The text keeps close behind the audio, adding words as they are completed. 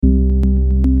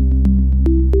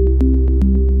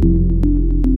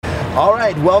All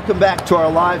right, welcome back to our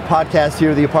live podcast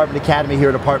here at the Apartment Academy here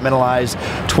at Apartmentalize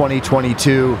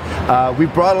 2022. We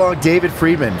brought along David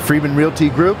Friedman, Friedman Realty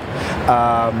Group,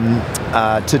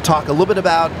 to talk a little bit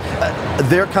about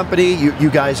their company. You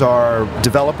guys are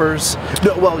developers.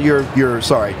 No, well, you're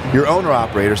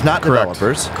owner-operators, not Correct.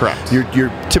 developers. Correct. You're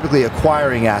typically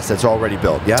acquiring assets already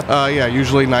built, yeah? Yeah,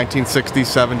 usually 1960s,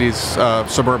 70s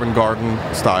suburban garden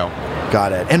style.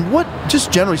 Got it. And what,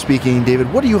 just generally speaking,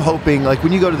 David, what are you hoping, like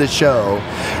when you go to this show,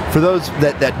 for those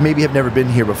that maybe have never been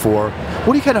here before,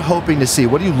 what are you kind of hoping to see?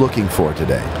 What are you looking for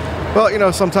today?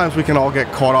 Well, sometimes we can all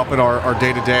get caught up in our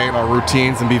day-to-day and our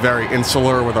routines and be very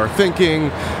insular with our thinking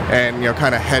and,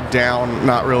 kind of head down,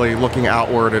 not really looking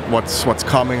outward at what's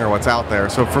coming or what's out there.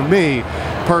 So for me,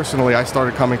 personally, I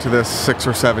started coming to this 6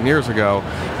 or 7 years ago,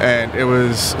 and it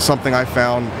was something I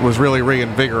found was really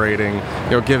reinvigorating,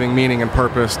 giving meaning and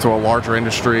purpose to a larger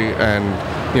industry and,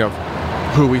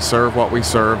 who we serve, what we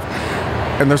serve.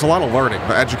 And there's a lot of learning.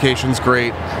 The education's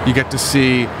great. You get to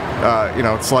see,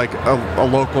 it's like a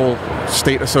local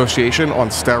state association on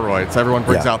steroids. Everyone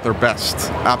brings out their best,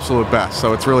 absolute best.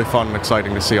 So it's really fun and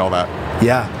exciting to see all that.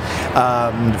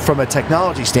 Yeah. From a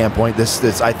technology standpoint,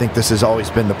 I think this has always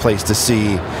been the place to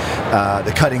see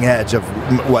the cutting edge of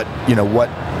what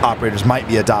operators might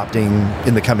be adopting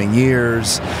in the coming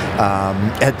years.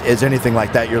 Is anything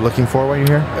like that you're looking for when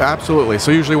you're here? Absolutely.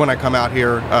 So usually when I come out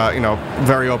here,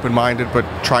 very open-minded, but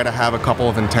try to have a couple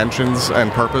of intentions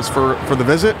and purpose for the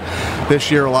visit. This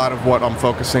year, a lot of what I'm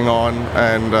focusing on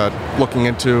and looking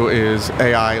into is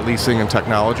AI leasing and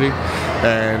technology.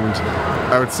 And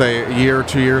I would say a year or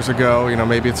 2 years ago,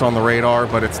 maybe it's on the radar,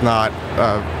 but it's not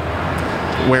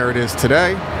where it is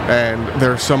today. And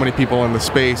there are so many people in the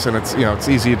space, and it's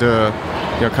easy to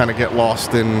kind of get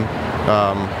lost in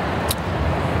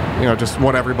just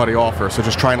what everybody offers. So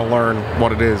just trying to learn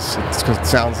what it is, because it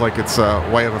sounds like it's a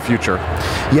way of a future.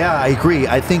 Yeah, I agree.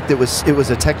 I think it was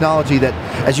a technology that,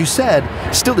 as you said,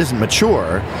 still isn't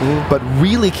mature, but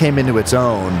really came into its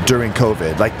own during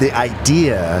COVID. Like the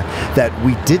idea that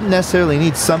we didn't necessarily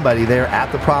need somebody there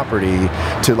at the property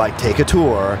to take a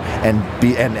tour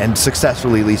and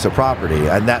successfully lease a property,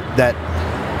 and that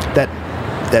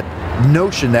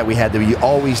notion that we had that we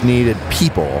always needed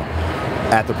people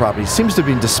at the property seems to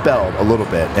be dispelled a little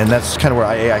bit, and that's kind of where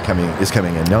AI is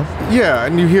coming in, no? Yeah,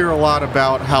 and you hear a lot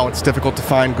about how it's difficult to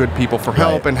find good people for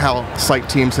help, and how site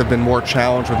teams have been more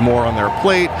challenged with more on their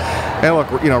plate. And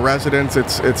look, residents,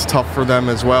 it's tough for them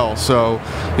as well. So,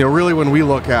 really when we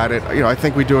look at it, I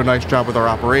think we do a nice job with our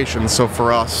operations. So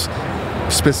for us,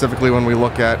 specifically when we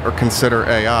look at or consider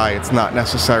AI, it's not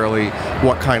necessarily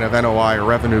what kind of NOI or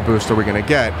revenue boost are we going to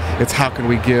get. It's how can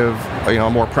we give a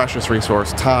more precious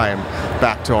resource, time,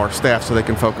 back to our staff so they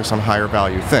can focus on higher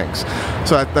value things.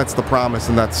 So that's the promise,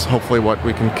 and that's hopefully what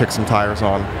we can kick some tires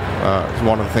on.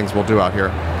 One of the things we'll do out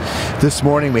here. This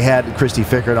morning we had Christy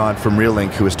Fickert on from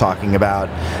RealLink, who was talking about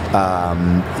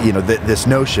this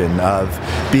notion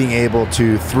of being able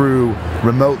to, through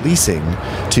remote leasing,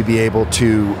 to be able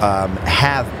to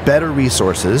have better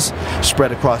resources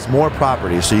spread across more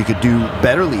properties, so you could do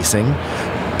better leasing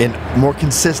more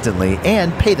consistently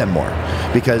and pay them more,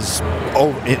 because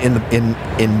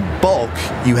in bulk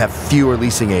you have fewer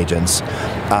leasing agents,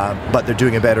 but they're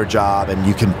doing a better job and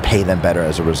you can pay them better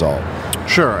as a result.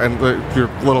 Sure, and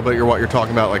what you're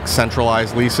talking about, like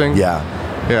centralized leasing.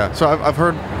 Yeah. So I've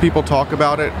heard people talk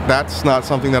about it. That's not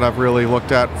something that I've really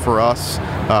looked at for us.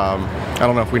 I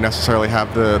don't know if we necessarily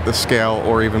have the scale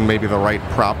or even maybe the right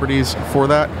properties for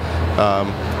that.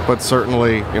 But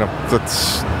certainly,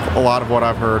 that's a lot of what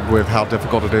I've heard with how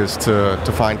difficult it is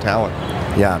to find talent.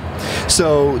 Yeah.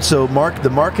 So the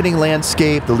marketing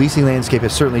landscape, the leasing landscape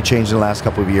has certainly changed in the last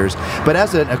couple of years. But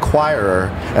as an acquirer,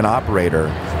 an operator,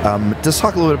 just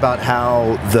talk a little bit about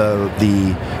how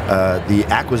the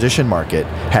acquisition market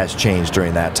has changed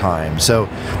during that time. So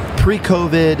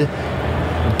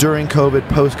pre-COVID, during COVID,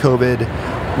 post-COVID,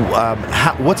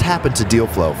 what's happened to deal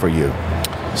flow for you?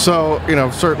 So,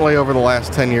 certainly over the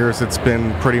last 10 years, it's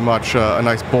been pretty much a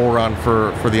nice bull run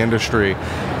for the industry.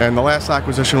 And the last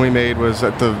acquisition we made was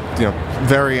at the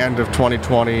very end of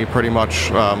 2020, pretty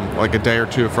much like a day or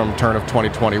two from turn of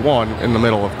 2021, in the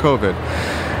middle of COVID.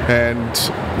 And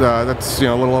that's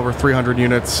a little over 300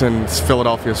 units in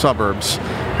Philadelphia suburbs.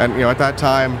 And at that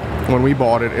time when we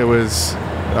bought it, it was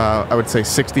I would say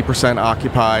 60%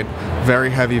 occupied, very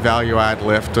heavy value add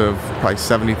lift of probably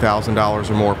 $70,000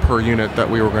 or more per unit that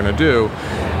we were going to do.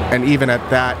 And even at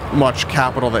that much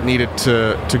capital that needed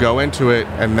to go into it,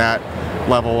 and that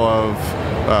level of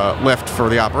lift for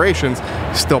the operations,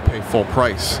 still pay full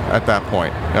price at that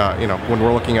point. When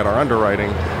we're looking at our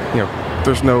underwriting,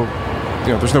 there's no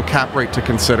there's no cap rate to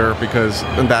consider because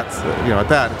that's at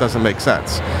that it doesn't make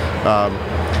sense.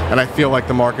 And I feel like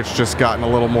the market's just gotten a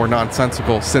little more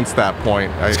nonsensical since that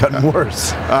point. It's gotten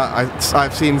worse.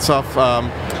 I've seen stuff,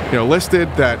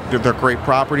 listed that they're great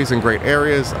properties in great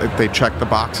areas. They check the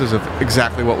boxes of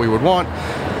exactly what we would want,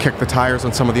 kick the tires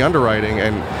on some of the underwriting,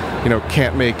 and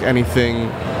can't make anything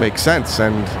make sense.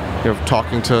 And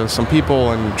talking to some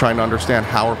people and trying to understand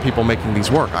how are people making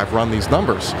these work. I've run these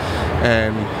numbers,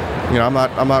 and I'm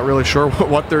not really sure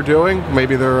what they're doing.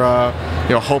 Maybe they're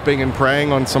hoping and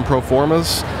praying on some pro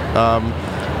formas.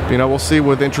 We'll see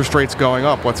with interest rates going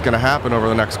up what's going to happen over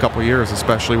the next couple of years,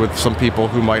 especially with some people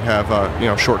who might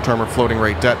have short-term or floating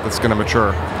rate debt that's going to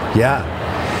mature.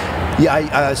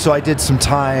 Yeah. So I did some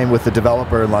time with a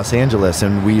developer in Los Angeles,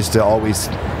 and we used to always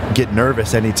get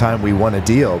nervous anytime we won a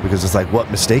deal because it's like, what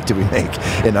mistake did we make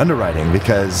in underwriting?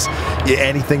 Because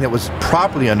anything that was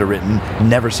properly underwritten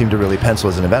never seemed to really pencil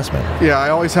as an investment. Yeah, I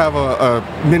always have a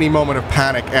mini moment of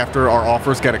panic after our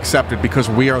offers get accepted because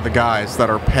we are the guys that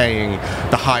are paying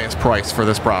the highest price for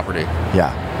this property.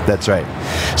 Yeah. That's right.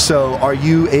 So are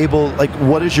you able,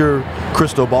 what does your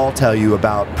crystal ball tell you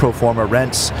about pro forma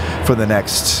rents for the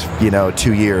next,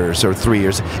 2 years or 3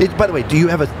 years? By the way, do you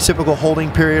have a typical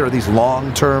holding period or these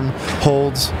long-term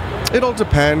holds? It'll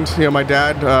depend. My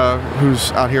dad,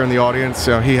 who's out here in the audience,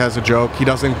 he has a joke. He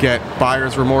doesn't get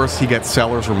buyer's remorse, he gets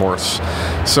seller's remorse.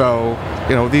 So,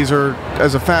 these are,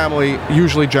 as a family,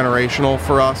 usually generational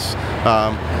for us.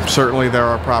 Certainly there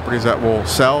are properties that will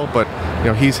sell, but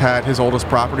he's had his oldest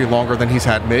property longer than he's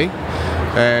had me.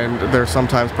 And there's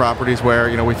sometimes properties where,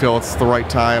 we feel it's the right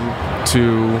time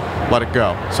to let it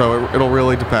go. So it'll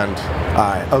really depend. All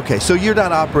right. Okay. So you're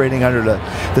not operating under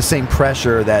the same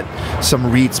pressure that some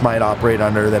REITs might operate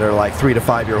under that are like 3 to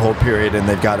 5 year hold period and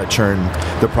they've got to churn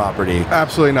the property.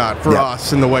 Absolutely not. For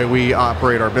us, in the way we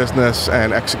operate our business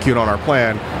and execute on our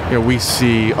plan, we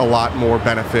see a lot more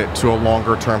benefit to a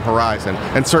longer term horizon.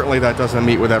 And certainly that doesn't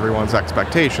meet with everyone's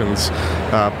expectations,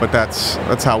 but that's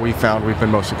how we found we've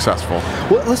been most successful.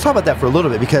 Well, let's talk about that for a little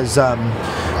bit because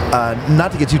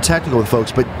not to get too technical with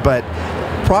folks, but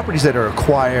properties that are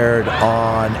acquired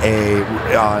on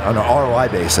an ROI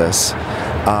basis,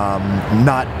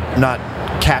 not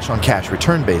cash on cash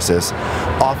return basis,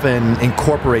 often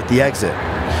incorporate the exit.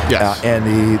 Yes. And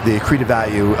the accretive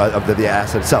value of the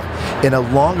asset itself. In a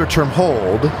longer term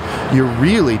hold, you're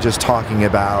really just talking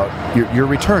about your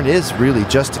return is really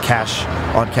just a cash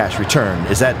on cash return.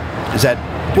 Is that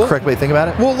the correct way to think about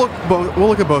it? We'll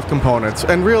look at both components,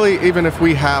 and really, even if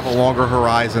we have a longer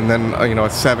horizon than a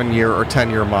 7-year or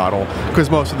 10-year model, because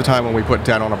most of the time when we put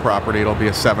debt on a property, it'll be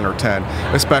a 7 or 10.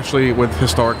 Especially with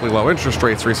historically low interest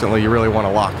rates recently, you really want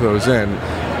to lock those in.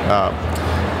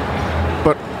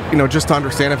 But just to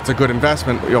understand if it's a good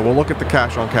investment, we'll look at the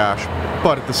cash on cash,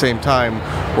 but at the same time,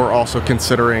 we're also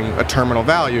considering a terminal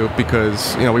value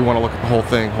because we want to look at the whole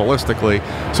thing holistically.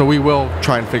 So we will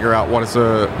try and figure out what is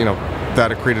that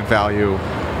accreted value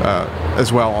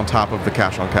as well on top of the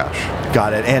cash on cash.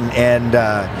 Got it. And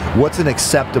what's an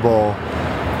acceptable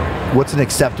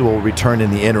return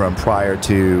in the interim prior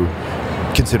to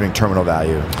considering terminal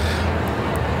value?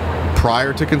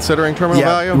 Prior to considering terminal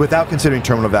value? Without considering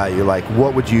terminal value,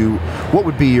 what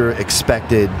would be your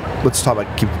expected, let's talk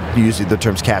about, keep using the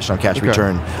terms cash on cash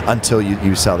return until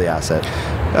you sell the asset?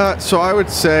 So I would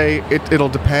say it'll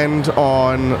depend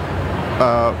on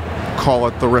call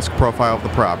it the risk profile of the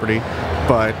property,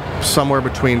 but somewhere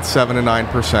between 7 and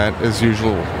 9% is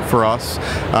usual for us.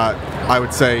 I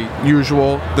would say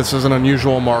usual. This is an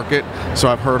unusual market, so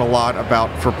I've heard a lot about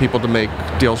for people to make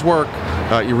deals work,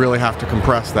 you really have to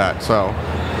compress that. So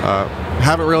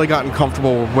haven't really gotten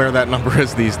comfortable with where that number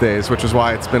is these days, which is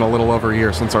why it's been a little over a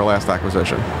year since our last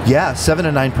acquisition. Yeah, 7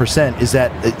 to 9%. Is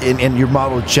that in your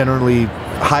model generally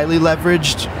highly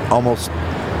leveraged? Almost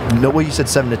no. Well, you said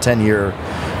 7 to 10 year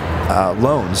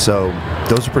loans, so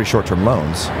those are pretty short-term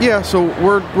loans. Yeah, so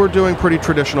we're doing pretty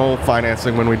traditional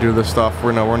financing when we do this stuff.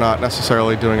 We're not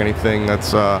necessarily doing anything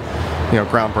that's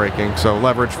groundbreaking. So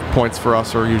leverage points for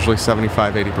us are usually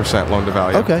 75-80% loan to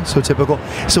value. Okay, so typical.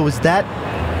 So is that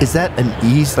an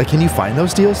ease? Can you find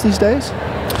those deals these days?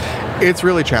 It's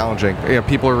really challenging.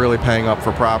 People are really paying up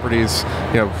for properties.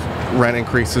 Rent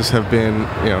increases have been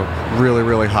really,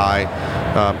 really high.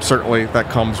 Certainly that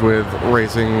comes with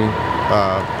rising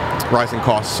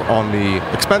costs on the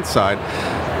expense side,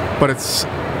 but it's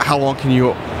how long can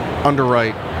you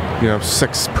underwrite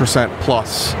 6%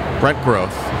 plus rent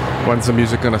growth? When's the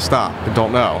music going to stop? I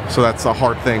don't know. So that's a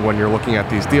hard thing when you're looking at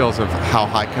these deals of how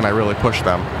high can I really push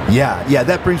them. Yeah,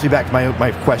 that brings me back to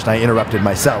my question. I interrupted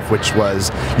myself, which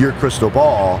was your crystal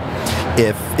ball.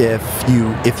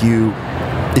 If you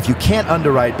if you can't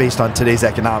underwrite based on today's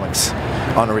economics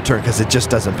on a return because it just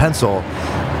doesn't pencil,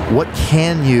 what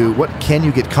can you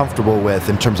get comfortable with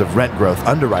in terms of rent growth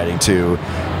underwriting to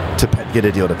get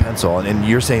a deal to pencil? And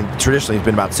you're saying traditionally it's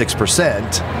been about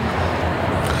 6%.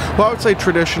 Well, I would say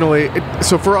traditionally,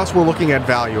 so for us, we're looking at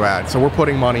value add. So we're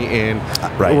putting money in.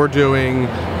 Right. We're doing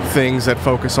things that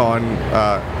focus on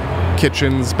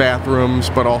kitchens, bathrooms,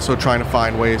 but also trying to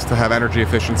find ways to have energy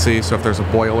efficiency. So if there's a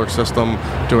boiler system,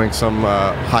 doing some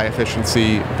high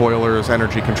efficiency boilers,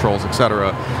 energy controls,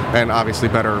 etc., and obviously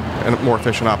better and more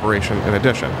efficient operation in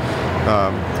addition.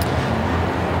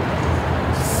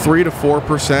 3 to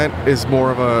 4% is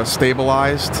more of a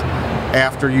stabilized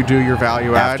after you do your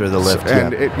value add. After the lift,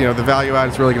 and the value add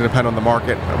is really going to depend on the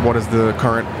market. What is the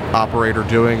current operator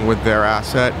doing with their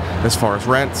asset as far as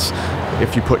rents?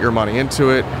 If you put your money into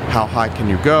it, how high can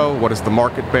you go? What does the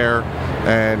market bear?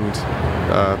 And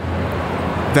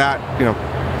that,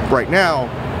 right now,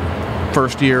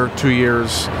 first year, 2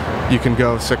 years, you can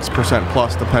go 6%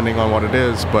 plus depending on what it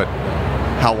is, but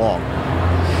how long?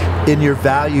 In your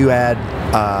value add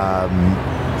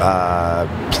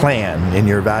plan, in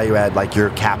your value add, like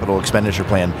your capital expenditure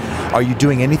plan, are you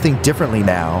doing anything differently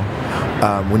now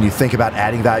when you think about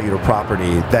adding value to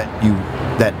property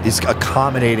that is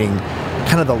accommodating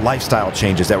kind of the lifestyle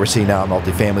changes that we're seeing now in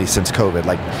multifamily since COVID?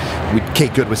 Like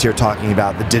Kate Good was here talking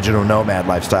about the digital nomad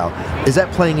lifestyle. Is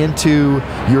that playing into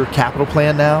your capital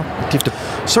plan now?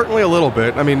 Certainly a little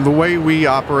bit. I mean, the way we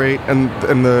operate and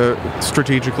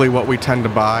strategically what we tend to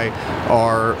buy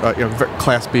are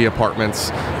Class B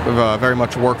apartments, very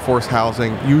much workforce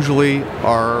housing. Usually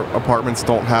our apartments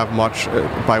don't have much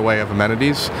by way of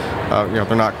amenities.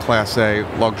 They're not Class A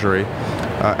luxury.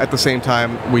 At the same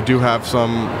time, we do have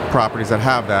some properties that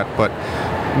have that, but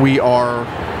we are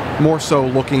more so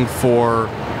looking for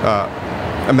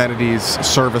amenities,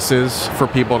 services for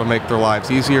people to make their lives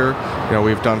easier.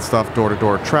 We've done stuff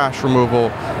door-to-door trash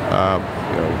removal.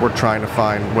 We're trying to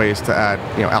find ways to add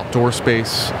outdoor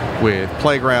space with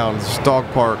playgrounds, dog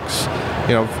parks.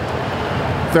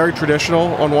 Very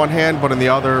traditional on one hand, but on the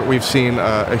other, we've seen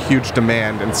a huge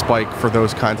demand and spike for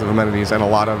those kinds of amenities and a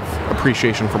lot of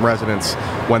appreciation from residents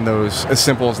when those, as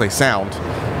simple as they sound,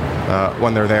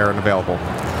 when they're there and available.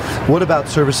 What about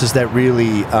services that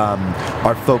really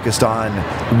are focused on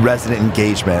resident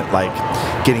engagement, like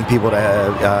getting people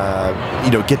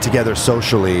to get together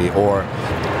socially, or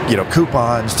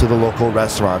coupons to the local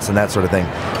restaurants and that sort of thing?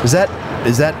 Is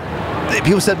that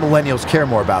people said millennials care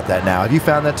more about that now. Have you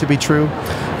found that to be true?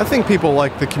 I think people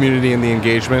like the community and the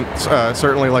engagement.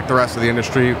 Certainly, like the rest of the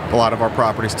industry, a lot of our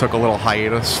properties took a little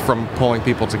hiatus from pulling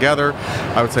people together.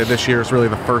 I would say this year is really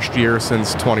the first year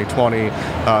since 2020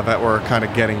 that we're kind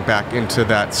of getting back into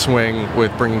that swing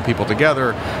with bringing people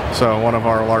together. So one of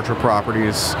our larger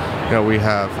properties, we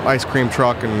have ice cream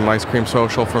truck and ice cream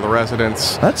social for the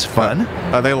residents. That's fun.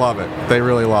 They love it. They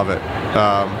really love it.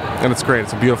 And it's great.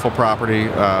 It's a beautiful property.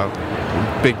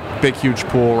 Big, huge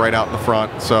pool right out in the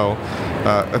front. So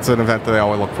it's an event that I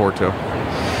always look forward to.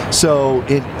 So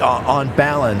on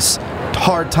balance,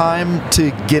 hard time to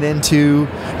get into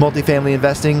multifamily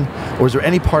investing, or is there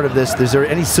any part of this, is there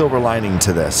any silver lining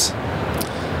to this?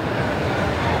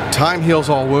 Time heals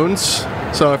all wounds.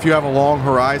 So if you have a long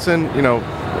horizon,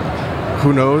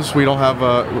 who knows? We don't have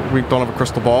a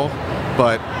crystal ball,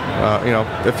 but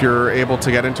if you're able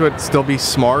to get into it, still be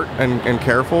smart and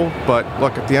careful. But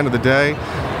look, at the end of the day,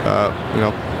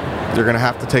 you're going to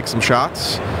have to take some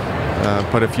shots.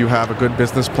 But if you have a good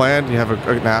business plan, you have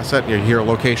an asset, you hear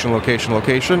location,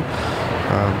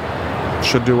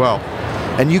 should do well.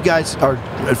 And you guys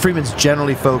Freeman's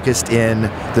generally focused in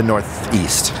the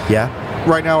Northeast, yeah?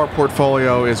 Right now our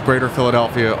portfolio is Greater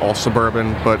Philadelphia, all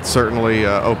suburban, but certainly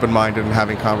open-minded and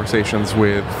having conversations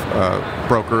with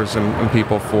brokers and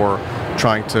people for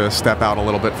trying to step out a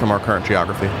little bit from our current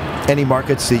geography. Any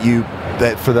markets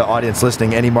that for the audience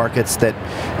listening, any markets that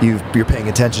you're paying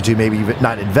attention to, maybe you've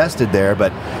not invested there,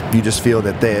 but you just feel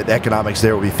that the economics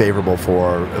there will be favorable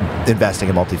for investing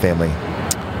in multifamily?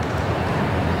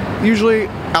 Usually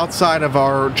outside of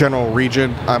our general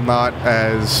region, I'm not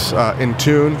as in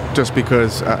tune, just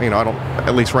because I don't,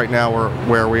 at least right now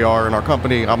where we are in our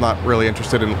company, I'm not really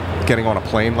interested in getting on a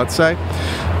plane, let's say.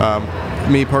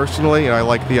 Me personally, I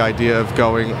like the idea of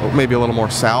going maybe a little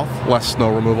more south, less snow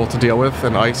removal to deal with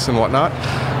and ice and whatnot.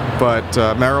 But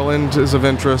Maryland is of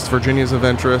interest, Virginia is of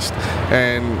interest,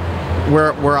 and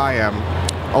where I am,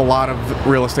 a lot of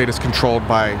real estate is controlled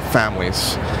by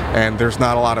families, and there's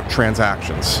not a lot of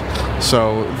transactions.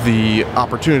 So the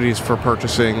opportunities for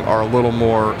purchasing are a little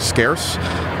more scarce,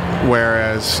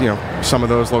 whereas some of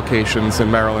those locations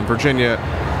in Maryland, Virginia,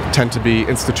 tend to be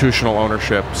institutional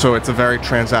ownership, so it's a very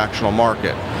transactional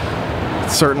market.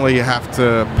 Certainly you have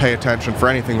to pay attention for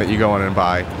anything that you go in and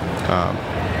buy,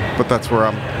 but that's where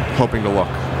I'm hoping to look.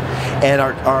 And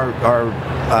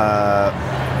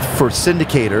for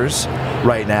syndicators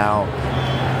right now,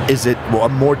 is it a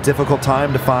more difficult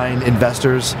time to find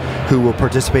investors who will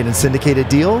participate in syndicated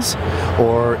deals,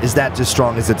 or is that just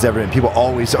strong as it's ever been? People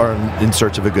always are in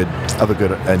search of a good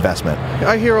investment.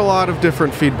 I hear a lot of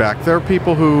different feedback. There are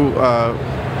people who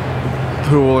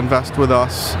will invest with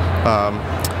us.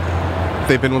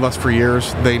 They've been with us for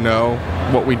years. They know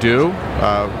what we do.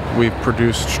 We've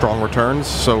produced strong returns.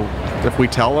 So if we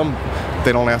tell them,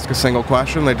 they don't ask a single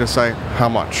question. They just say, how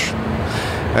much?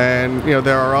 And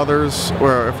there are others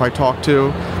where if I talk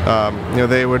to,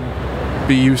 they would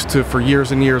be used to, for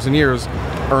years and years and years,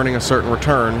 earning a certain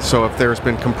return. So if there's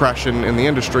been compression in the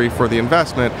industry for the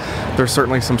investment, there's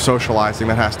certainly some socializing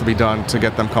that has to be done to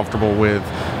get them comfortable with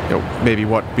maybe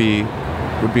what would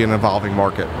be an evolving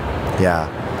market.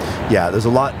 Yeah, there's a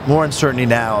lot more uncertainty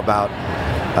now about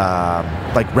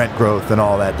like rent growth and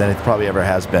all that than it probably ever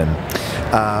has been.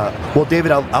 Well,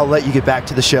 David, I'll let you get back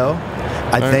to the show.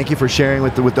 I thank you for sharing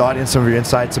with the audience some of your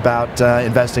insights about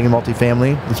investing in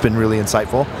multifamily. It's been really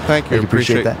insightful. Thank you.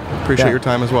 Appreciate that. Appreciate your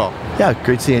time as well. Yeah,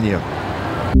 great seeing you.